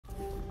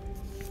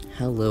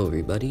Hello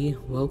everybody,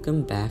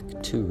 welcome back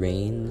to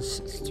Reign's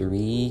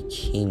Three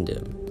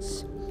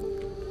Kingdoms.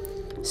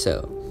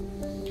 So,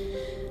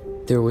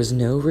 there was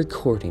no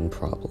recording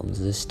problems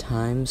this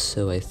time,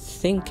 so I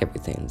think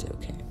everything's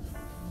okay.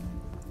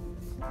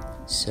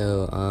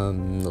 So,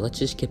 let's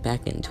just get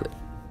back into it.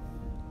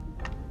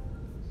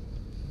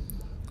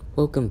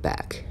 Welcome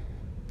back.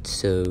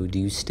 So, do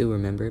you still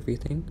remember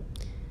everything?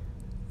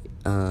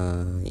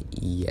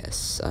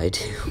 Yes, I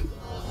do.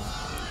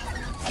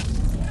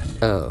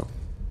 Oh.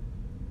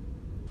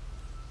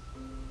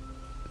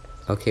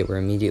 Okay, we're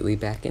immediately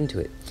back into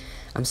it.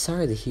 I'm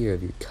sorry to hear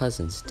of your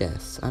cousin's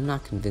death. I'm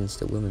not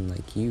convinced a woman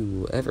like you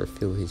will ever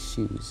fill his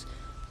shoes,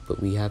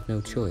 but we have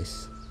no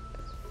choice.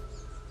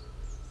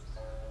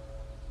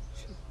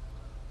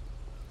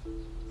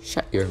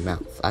 Shut your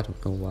mouth. I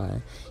don't know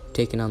why. You've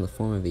taken on the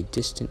form of a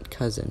distant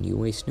cousin. You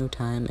waste no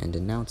time and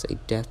announce a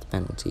death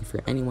penalty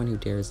for anyone who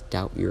dares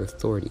doubt your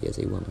authority as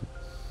a woman.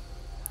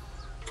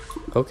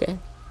 Okay.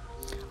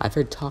 I've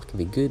heard talk of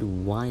a good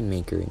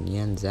winemaker in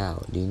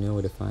Yanzhou. Do you know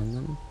where to find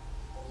them?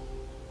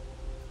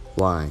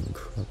 Wine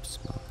corrupts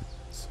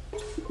minds.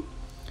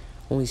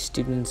 Only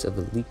students of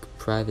elite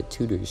private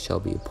tutors shall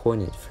be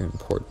appointed for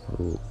important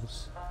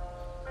rules.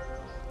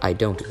 I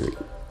don't agree.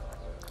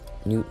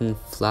 Newton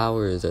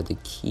flowers are the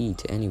key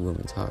to any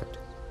woman's heart.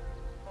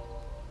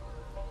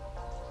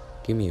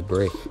 Give me a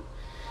break.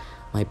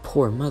 My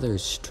poor mother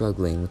is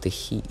struggling with the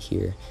heat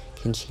here.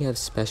 Can she have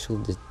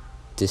special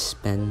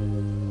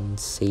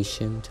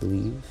dispensation to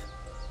leave?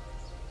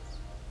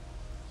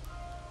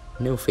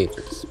 No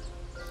favors.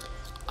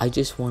 I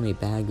just want a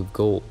bag of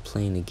gold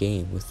playing a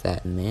game with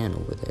that man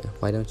over there.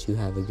 Why don't you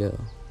have a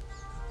go?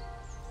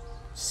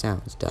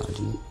 Sounds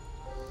dodgy.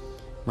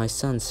 My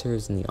son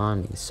serves in the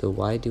army, so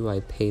why do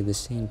I pay the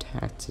same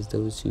tax as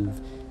those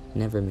who've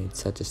never made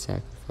such a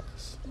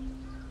sacrifice?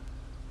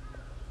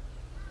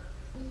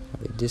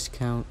 Have a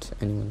discount?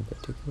 Anyone in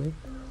particular?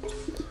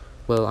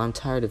 Well, I'm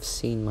tired of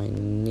seeing my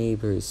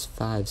neighbor's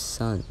 5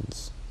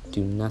 sons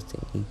do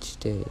nothing each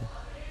day.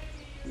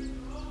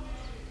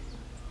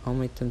 I'll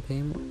make them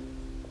pay more.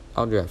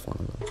 I'll draft one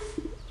of them.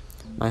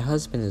 My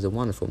husband is a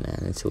wonderful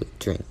man until he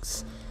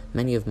drinks.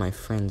 Many of my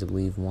friends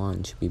believe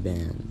wine should be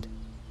banned.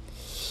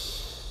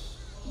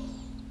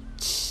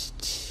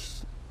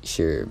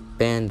 Sure,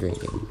 ban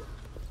drinking.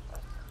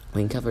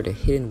 We uncovered a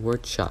hidden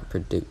workshop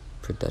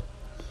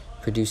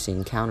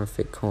producing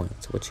counterfeit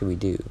coins. What should we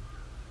do?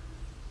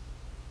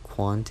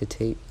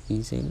 Quantitate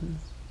easing?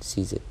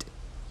 Seize it.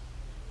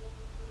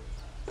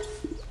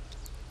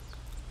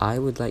 I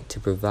would like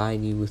to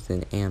provide you with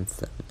an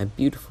anthem, a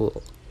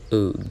beautiful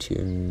ode to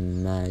your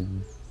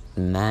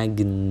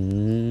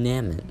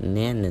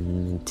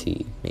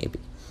magnanimity, maybe.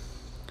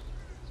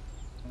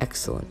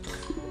 Excellent.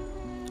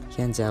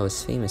 Yanzhou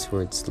is famous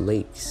for its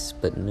lakes,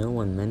 but no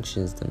one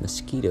mentions the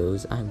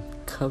mosquitoes. I'm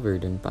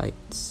covered in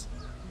bites.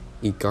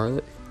 Eat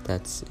garlic?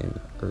 That's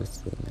an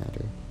earthly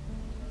matter.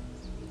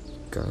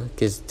 Garlic?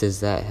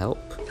 Does that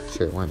help?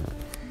 Sure, why not?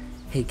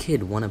 Hey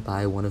kid, wanna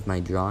buy one of my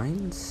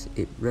drawings?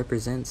 It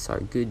represents our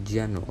good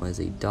general as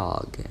a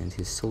dog and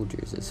his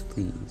soldiers as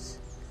fleas.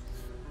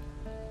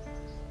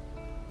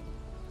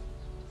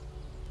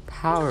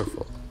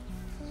 Powerful.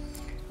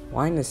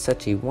 Wine is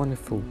such a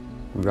wonderful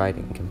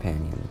writing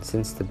companion.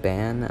 Since the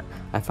ban,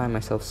 I find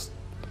myself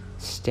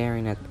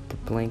staring at the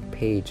blank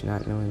page,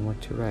 not knowing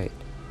what to write.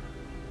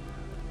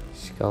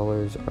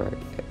 Scholars are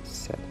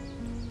upset.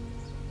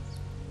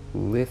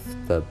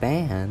 With the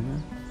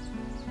ban?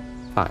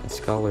 Fine,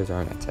 scholars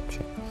are an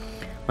exception.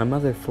 My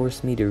mother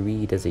forced me to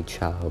read as a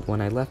child. When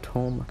I left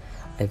home,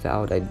 I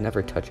vowed I'd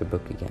never touch a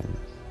book again.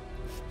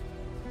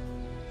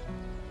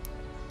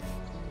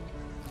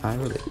 I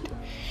relate.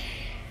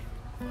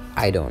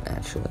 I don't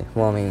actually.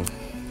 Well, I mean,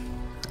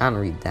 I don't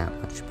read that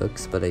much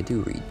books, but I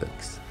do read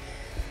books.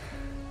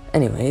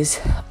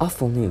 Anyways,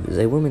 awful news.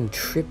 A woman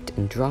tripped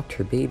and dropped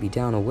her baby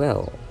down a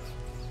well.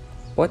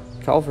 What?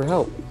 Call for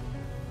help.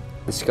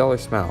 The scholar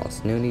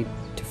smiles. No need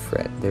to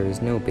fret. There is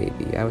no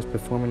baby. I was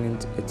performing an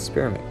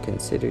experiment.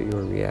 Consider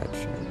your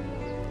reaction.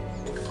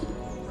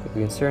 The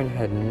concern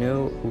had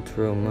no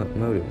ulterior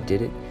motive,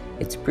 did it?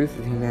 It's proof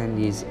of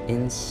humanity's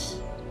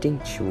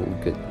instinctual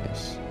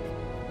goodness.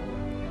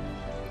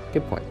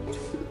 Good point.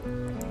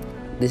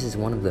 This is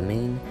one of the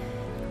main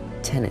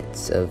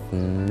tenets of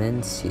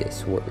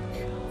Mencius' work.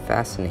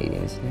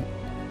 Fascinating, isn't it?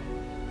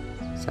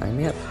 Sign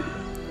me up.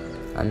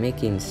 I'm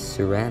making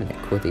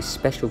ceramic with a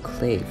special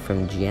clay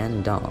from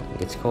Jiandong.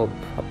 It's called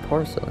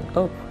porcelain.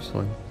 Oh,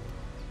 porcelain.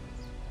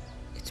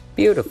 It's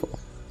beautiful.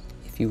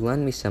 If you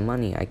lend me some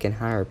money, I can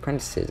hire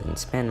apprentices and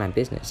expand my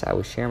business. I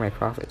will share my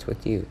profits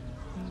with you.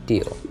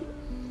 Deal.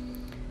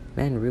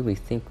 Men really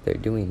think they're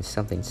doing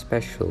something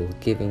special,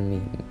 giving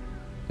me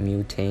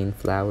mutane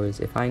flowers.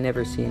 If I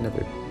never see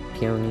another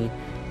pony,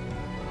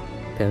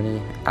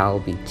 it'll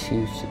be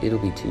too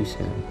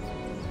soon.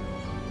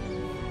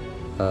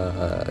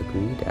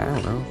 Agreed? I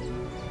don't know.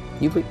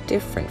 You look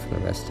different from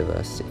the rest of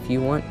us. If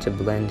you want to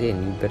blend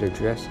in, you better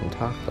dress and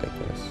talk like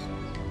this.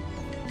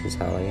 This is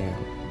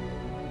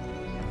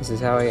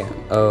how I am.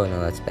 Oh, no,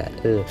 that's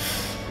bad. Ugh.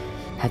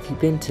 Have you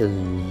been to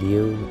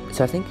Liu?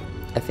 So I think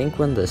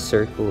when the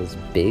circle is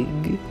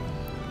big,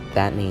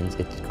 that means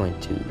it's going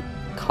to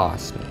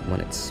cost me.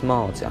 When it's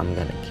small, I'm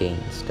gonna gain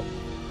stuff.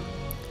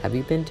 Have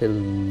you been to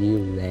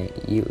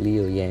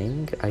Liu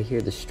Yang? I hear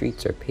the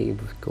streets are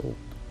paved with gold.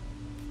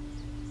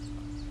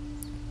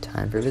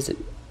 Time for a visit.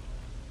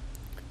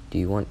 Do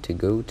you want to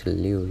go to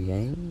Liu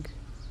Yang?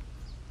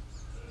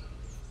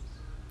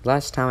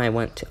 Last time I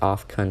went to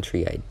off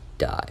country, I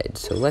died,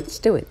 so let's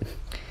do it.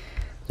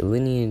 The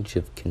lineage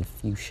of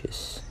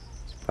Confucius,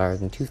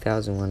 expired in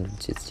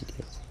 2160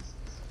 days.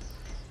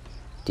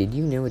 Did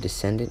you know a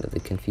descendant of the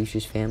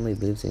Confucius family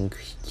lives in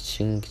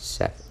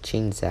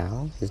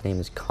Qingzhou? His name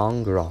is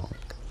Kong Rong.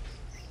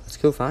 Let's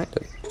go find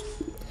him.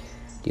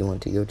 Do you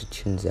want to go to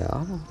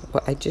Qingzhou?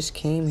 Well, I just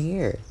came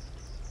here.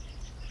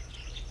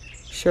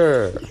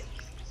 Sure.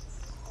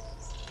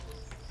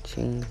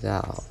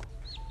 Qingzhou.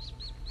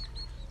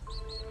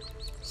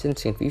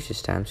 Since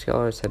Confucius' time,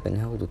 scholars have been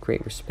held with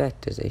great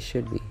respect, as they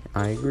should be.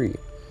 I agree.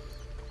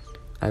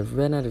 I've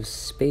run out of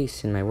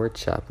space in my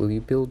workshop. Will you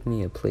build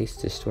me a place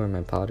to store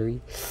my pottery?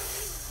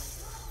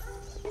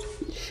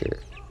 Sure.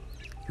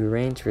 You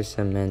arrange for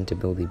some men to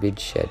build a big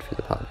shed for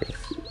the pottery.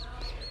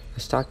 Our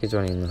stock is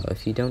running low.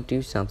 If you don't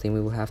do something,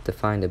 we will have to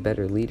find a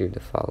better leader to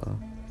follow.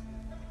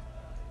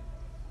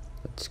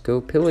 Let's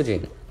go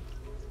pillaging.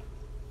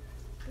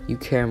 You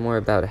care more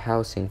about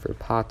housing for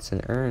pots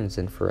and urns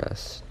than for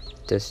us.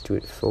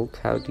 Destitute folk,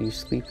 how do you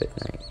sleep at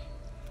night?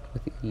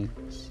 With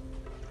ease.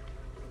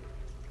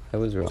 I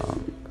was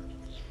wrong.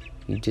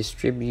 You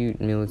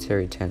distribute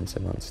military tents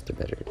amongst the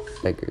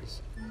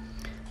beggars.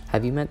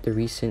 Have you met the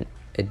recent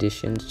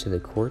additions to the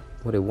court?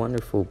 What a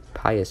wonderful,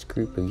 pious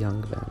group of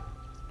young men.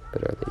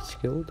 But are they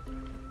skilled?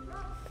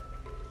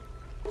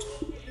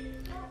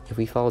 If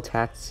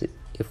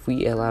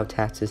we allow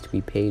taxes to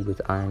be paid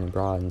with iron and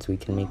bronze, we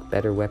can make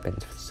better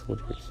weapons for the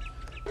soldiers.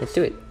 Let's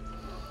do it.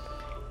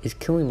 Is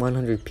killing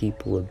 100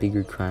 people a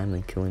bigger crime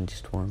than killing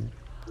just one?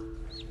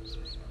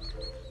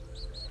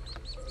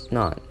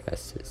 Not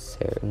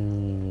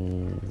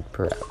necessarily,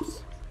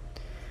 perhaps.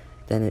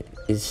 Then it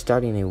is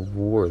starting a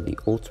war the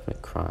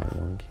ultimate crime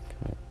one can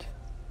commit.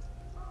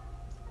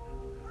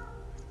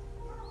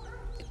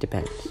 It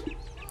depends.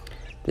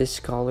 This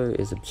scholar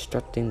is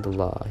obstructing the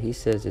law. He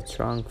says it's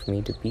wrong for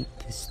me to beat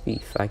this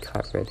thief I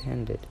caught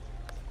red-handed.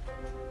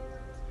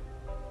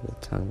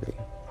 It's hungry.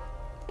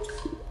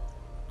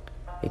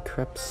 A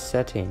corrupt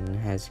setting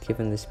has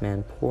given this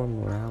man poor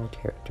moral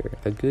character.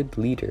 A good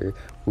leader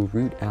will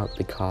root out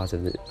the cause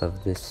of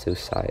this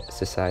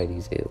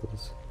society's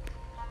ills.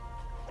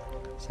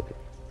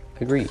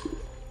 Agreed.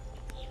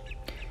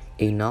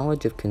 A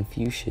knowledge of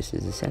Confucius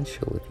is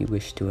essential if you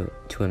wish to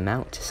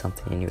amount to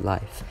something in your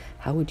life.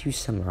 How would you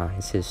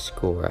summarize his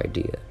core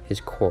idea?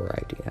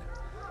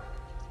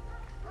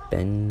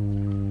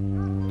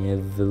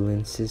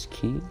 Benevolence is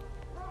key.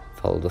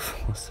 Follow the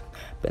philosophy.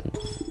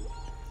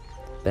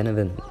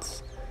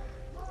 Benevolence.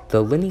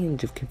 The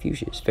lineage of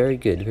Confucius. Very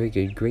good, very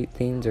good. Great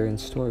things are in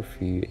store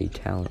for you, a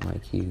talent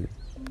like you.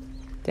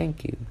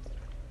 Thank you.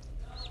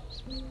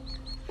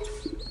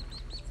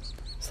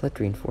 Select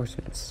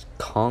reinforcements.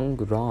 Kong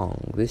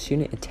Rong. When this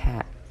unit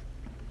attacks,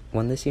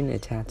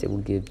 it will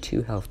give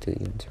 2 health to the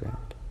units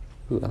around.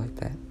 Ooh, I like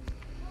that.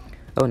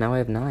 Oh, now I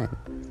have 9.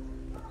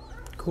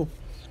 Cool.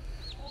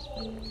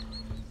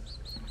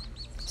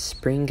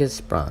 Spring has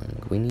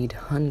sprung. We need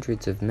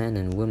hundreds of men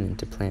and women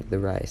to plant the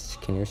rice.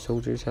 Can your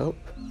soldiers help?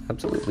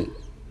 Absolutely.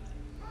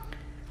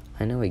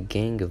 I know a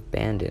gang of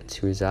bandits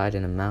who reside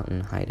in a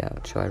mountain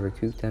hideout. Shall I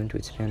recruit them to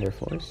expand our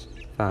force?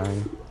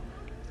 Fine.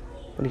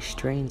 What a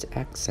strange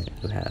accent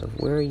you have.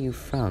 Where are you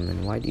from,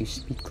 and why do you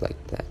speak like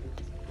that?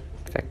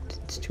 In fact,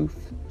 it's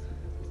truth.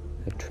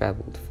 I've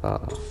traveled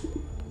far.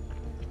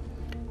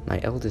 My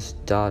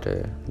eldest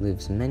daughter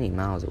lives many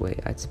miles away.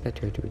 I expect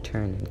her to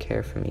return and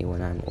care for me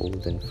when I'm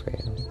old and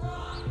frail.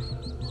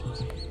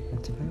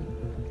 That's fair.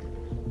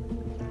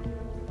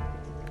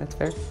 That's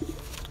fair.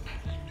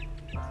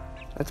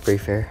 That's very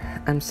fair.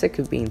 I'm sick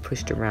of being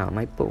pushed around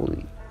by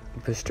bullies.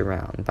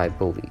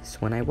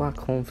 When I walk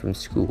home from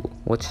school,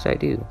 what should I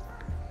do?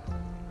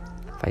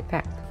 Fight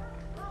back.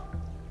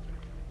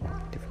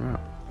 Different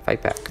route.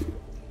 Fight back.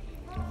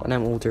 When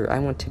I'm older, I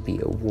want to be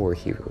a war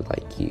hero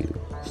like you.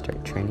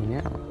 Start training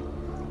now.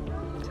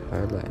 It's a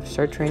hard life.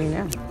 Start training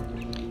now.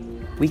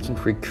 We can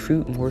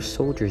recruit more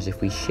soldiers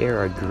if we share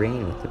our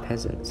grain with the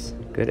peasants.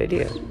 Good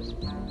idea.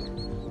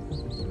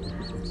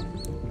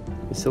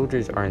 The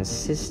soldiers are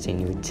insisting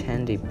you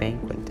attend a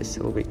banquet to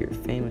celebrate your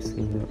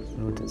famously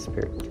militant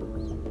spirit.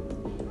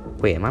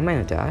 Wait, am I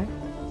gonna die?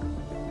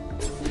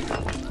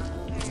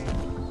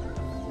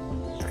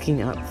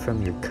 Looking up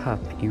from your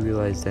cup, you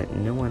realize that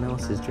no one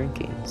else is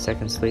drinking.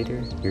 Seconds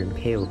later, you're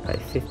impaled by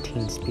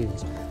 15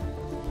 spears.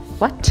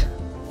 What?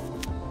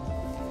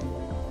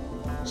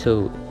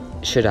 So,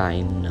 should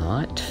I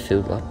not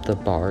fill up the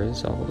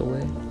bars all the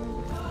way?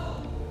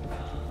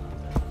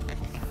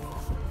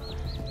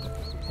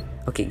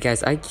 Okay,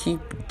 guys, I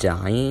keep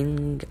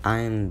dying.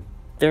 I'm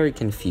very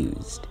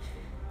confused.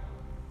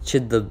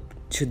 Should the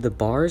should the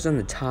bars on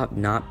the top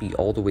not be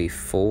all the way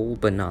full,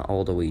 but not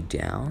all the way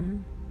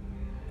down?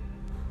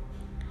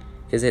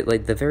 Is it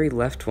like the very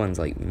left one's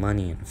like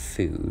money and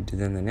food,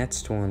 then the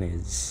next one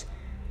is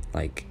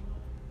like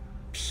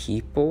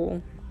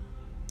people,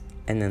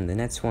 and then the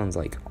next one's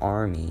like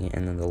army,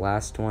 and then the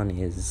last one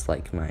is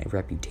like my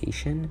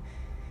reputation?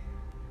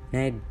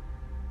 And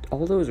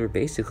all those were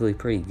basically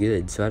pretty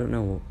good, so I don't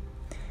know.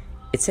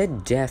 It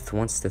said death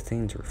once the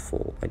things were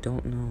full. I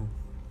don't know.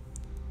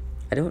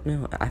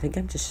 I think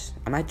I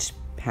might just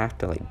have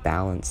to like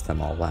balance them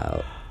all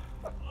out.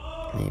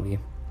 Maybe.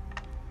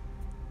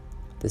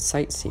 The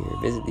sightseer,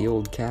 visit the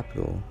old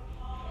capital.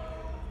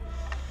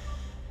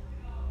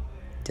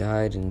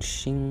 Died in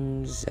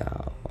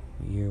Xingzhou,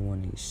 year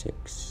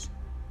 186.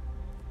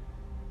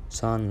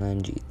 San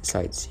Lenji, the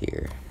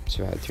sightseer,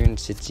 survived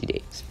 360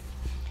 days.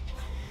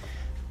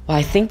 Well,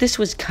 I think this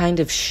was kind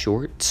of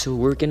short, so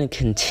we're gonna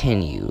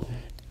continue.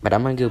 But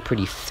I'm gonna go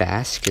pretty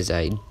fast because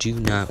I do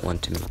not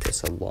want to make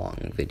this a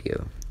long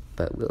video.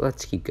 But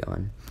let's keep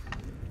going.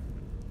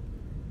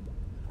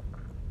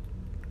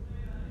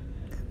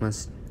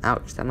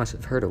 Ouch, that must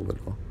have hurt a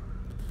little.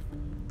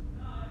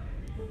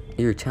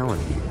 You're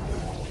telling me.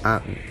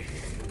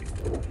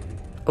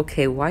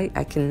 Okay, why?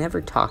 I can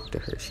never talk to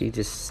her. She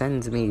just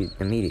sends me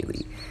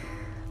immediately.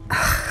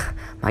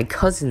 My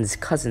cousin's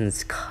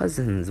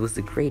was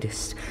the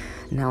greatest.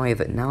 Now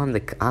I'm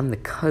the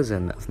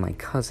cousin of my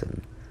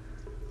cousin.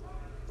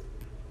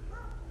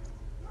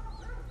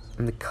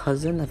 I'm the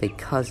cousin of a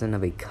cousin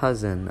of a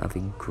cousin of a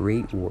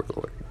great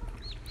warlord.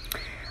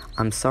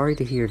 I'm sorry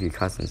to hear of your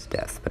cousin's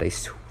death, but I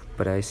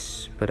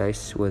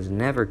was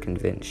never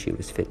convinced she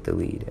was fit to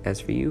lead.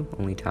 As for you,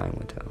 only time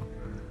will tell.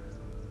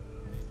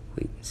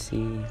 Wait and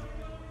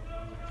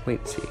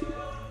see.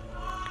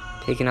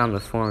 Taking on the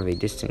form of a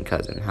distant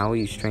cousin, how will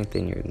you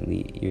strengthen your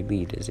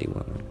lead as a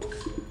woman?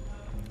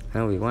 I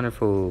know a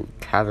wonderful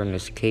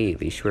cavernous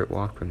cave, a short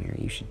walk from here.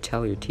 You should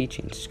tell your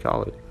teaching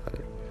scholars about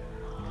it.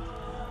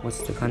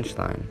 What's the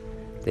punchline?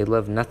 They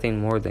love nothing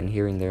more than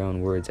hearing their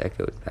own words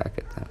echoed back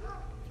at them.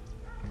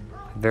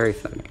 Very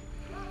funny.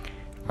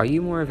 Are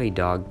you more of a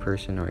dog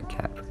person or a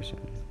cat person?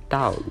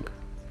 Dog.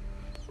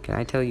 Can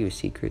I tell you a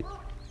secret?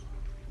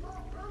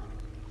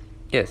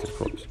 Yes, of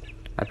course.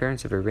 My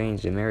parents have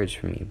arranged a marriage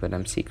for me, but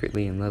I'm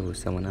secretly in love with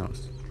someone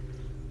else.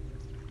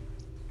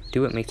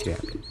 Do what makes you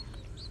happy.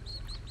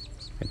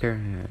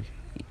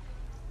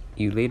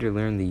 You later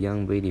learn the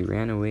young lady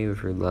ran away with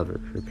her lover.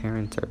 Her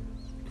parents are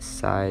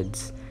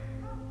besides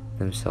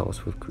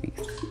themselves with grief.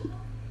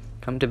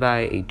 Come to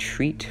buy a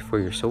treat for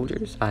your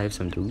soldiers? I have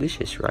some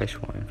delicious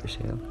rice wine for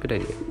sale. Good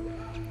idea.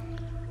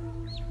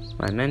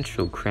 My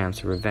menstrual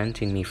cramps are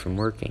preventing me from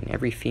working.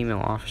 Every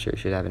female officer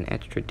should have an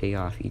extra day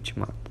off each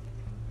month.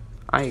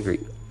 I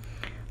agree.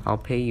 I'll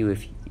pay you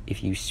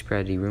if you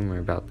spread a rumor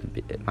about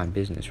my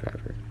business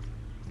forever.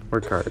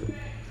 Work hard.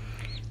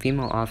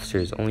 Female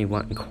officers only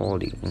want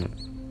equality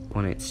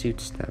when it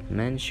suits them.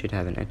 Men should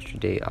have an extra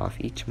day off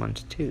each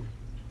month too.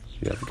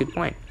 You have a good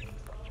point.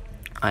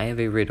 I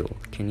have a riddle.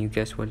 Can you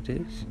guess what it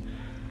is?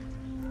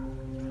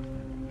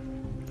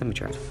 Let me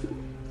try.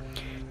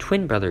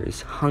 Twin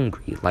brothers,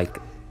 hungry like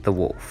the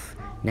wolf,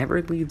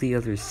 never leave the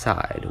other's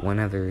side.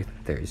 Whenever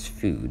there's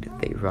food,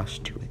 they rush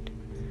to it.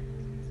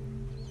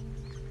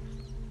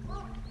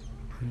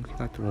 Hungry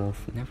like the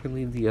wolf, never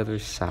leave the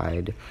other's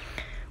side.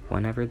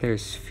 Whenever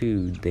there's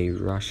food, they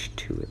rush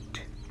to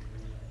it.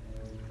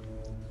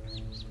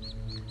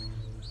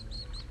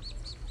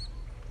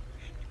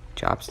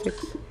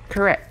 Chopsticks?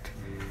 Correct.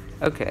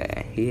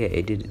 Okay, yeah,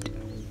 I did it.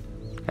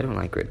 I don't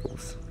like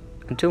riddles.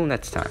 Until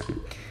next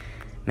time.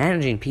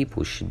 Managing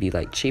people should be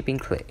like shaping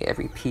clay.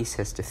 Every piece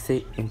has to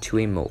fit into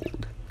a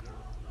mold.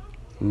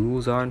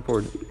 Rules are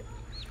important.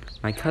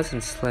 My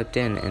cousin slept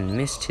in and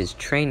missed his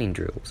training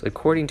drills.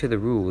 According to the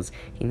rules,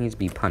 he needs to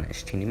be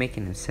punished. Can you make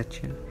an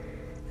exception?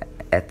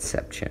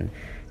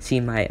 See,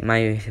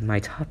 my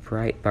top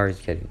right bar is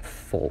getting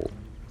full.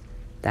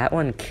 That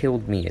one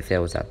killed me if it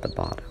was at the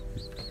bottom.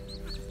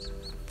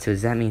 So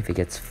does that mean if it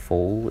gets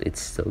full, it's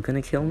still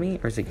gonna kill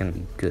me, or is it gonna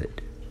be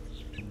good?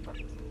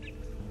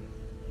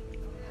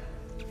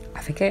 I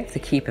think I have to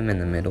keep him in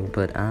the middle,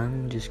 but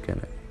I'm just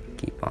gonna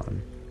keep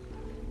on.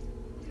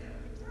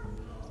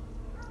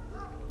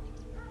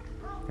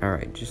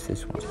 Alright, just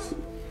this once.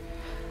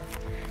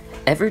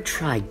 Ever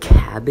tried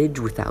cabbage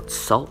without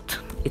salt?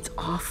 It's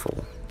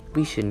awful.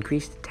 We should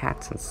increase the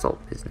tax and salt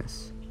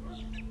business.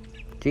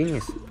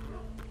 Genius.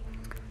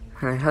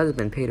 My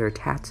husband paid our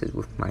taxes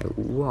with my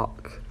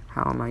wok.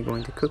 How am I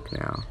going to cook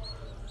now?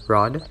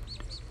 Rod?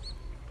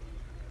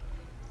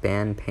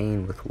 Ban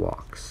pain with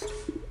woks.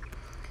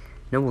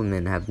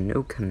 Noblemen have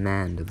no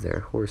command of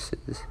their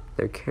horses.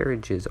 Their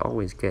carriages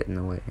always get in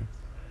the way.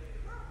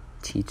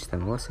 Teach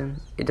them a lesson?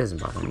 It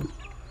doesn't bother me.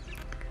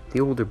 The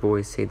older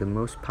boys say the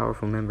most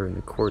powerful member in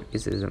the court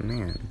is a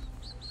man.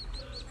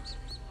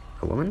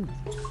 A woman?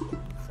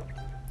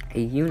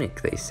 A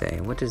eunuch, they say.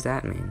 What does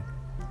that mean?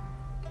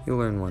 You'll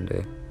learn one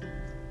day.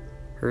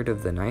 Heard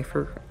of the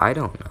knifer? I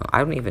don't know. I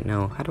don't even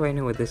know. How do I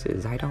know what this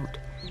is? I don't.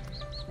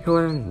 You'll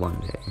learn one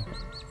day.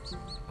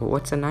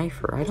 What's a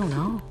knifer? I don't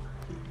know.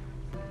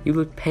 You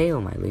look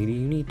pale, my lady.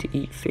 You need to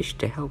eat fish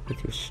to help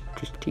with your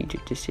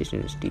strategic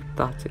decisions, deep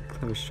thoughts, and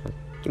clever strategy.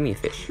 Give me a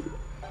fish.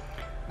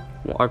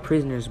 Well, our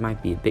prisoners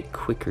might be a bit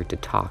quicker to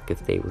talk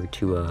if they were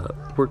to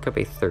work up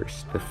a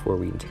thirst before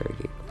we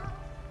interrogate them.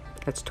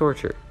 That's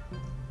torture.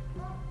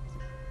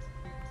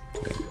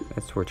 Yeah,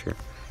 that's torture.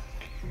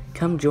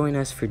 Come join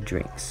us for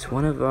drinks.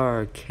 One of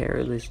our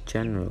careless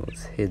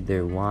generals hid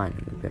their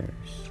wine in the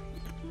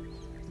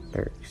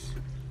barracks.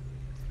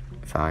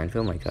 Fine,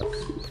 fill my cup.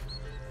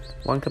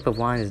 1 cup of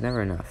wine is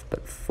never enough,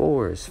 but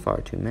 4 is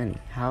far too many.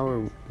 How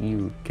are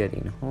you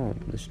getting home?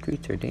 The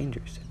streets are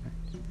dangerous at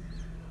night.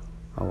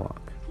 I'll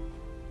walk.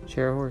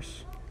 Share a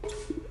horse.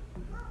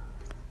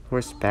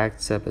 Horse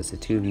backs up as the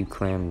two of you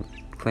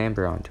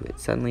clamber onto it.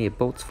 Suddenly it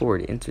bolts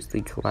forward,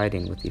 instantly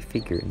colliding with a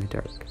figure in the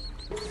dark.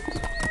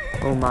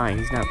 Oh my,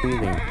 he's not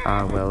breathing.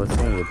 Ah, well, it's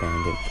only a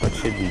bandit. What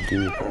should we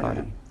do with the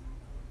body?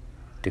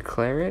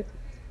 Declare it?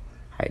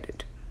 Hide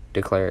it.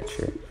 Declare it,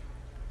 sure.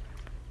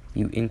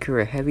 You incur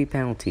a heavy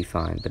penalty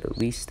fine, but at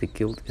least the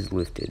guilt is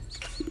lifted.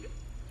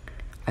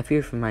 I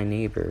fear for my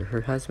neighbor.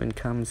 Her husband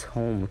comes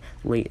home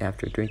late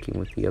after drinking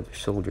with the other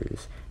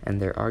soldiers,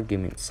 and their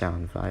arguments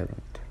sound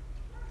violent.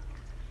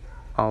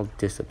 I'll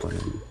discipline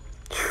him.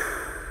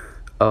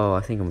 Oh, I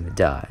think I'm gonna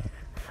die.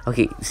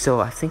 Okay, so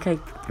I think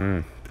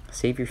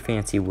save your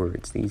fancy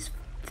words. These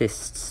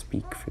fists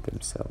speak for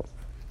themselves.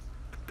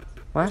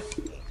 What?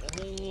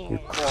 You're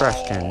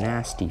crushed in a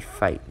nasty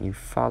fight. Your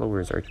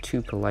followers are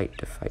too polite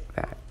to fight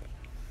back.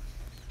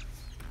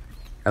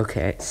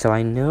 Okay, so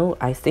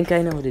I think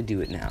I know how to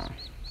do it now.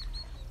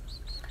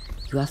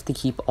 You have to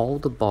keep all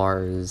the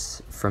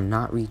bars from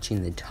not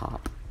reaching the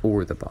top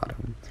or the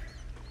bottom.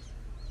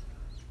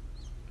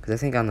 Because I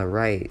think on the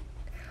right...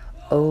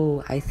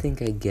 Oh, I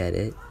think I get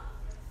it.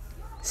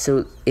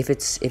 So if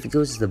it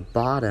goes to the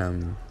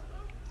bottom,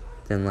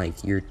 then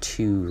like you're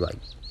too like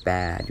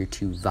bad, you're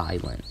too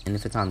violent. And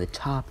if it's on the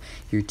top,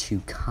 you're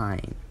too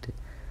kind.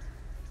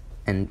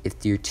 And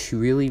if you're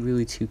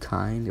really too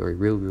kind or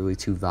really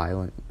too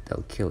violent,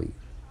 they'll kill you.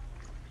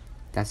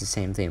 That's the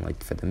same thing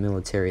like for the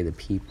military, the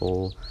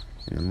people,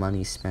 and the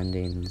money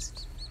spendings.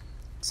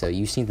 So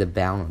you just need to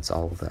balance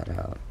all of that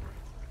out.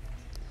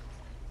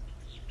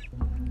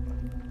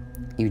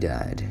 You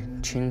died.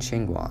 Qin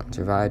Shengguan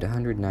survived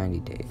 190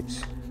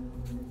 days.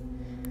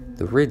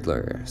 The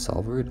Riddler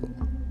solved a riddle.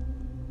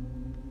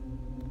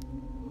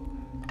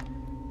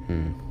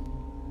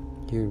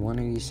 Year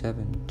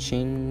 187.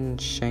 Qin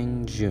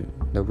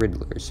Shengjun, the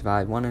Riddler,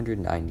 survived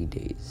 190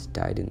 days.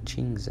 Died in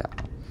Qingzhou.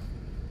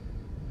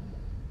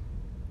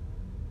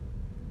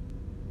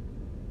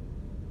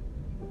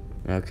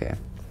 Okay.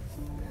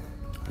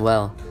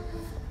 Well,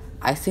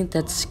 I think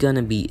that's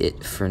gonna be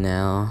it for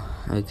now,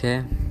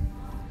 okay?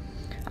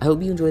 I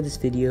hope you enjoyed this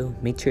video.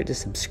 Make sure to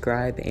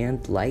subscribe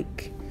and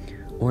like,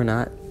 or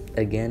not.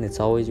 Again, it's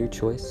always your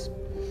choice.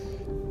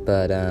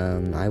 But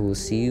I will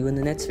see you in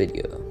the next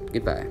video.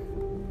 Goodbye.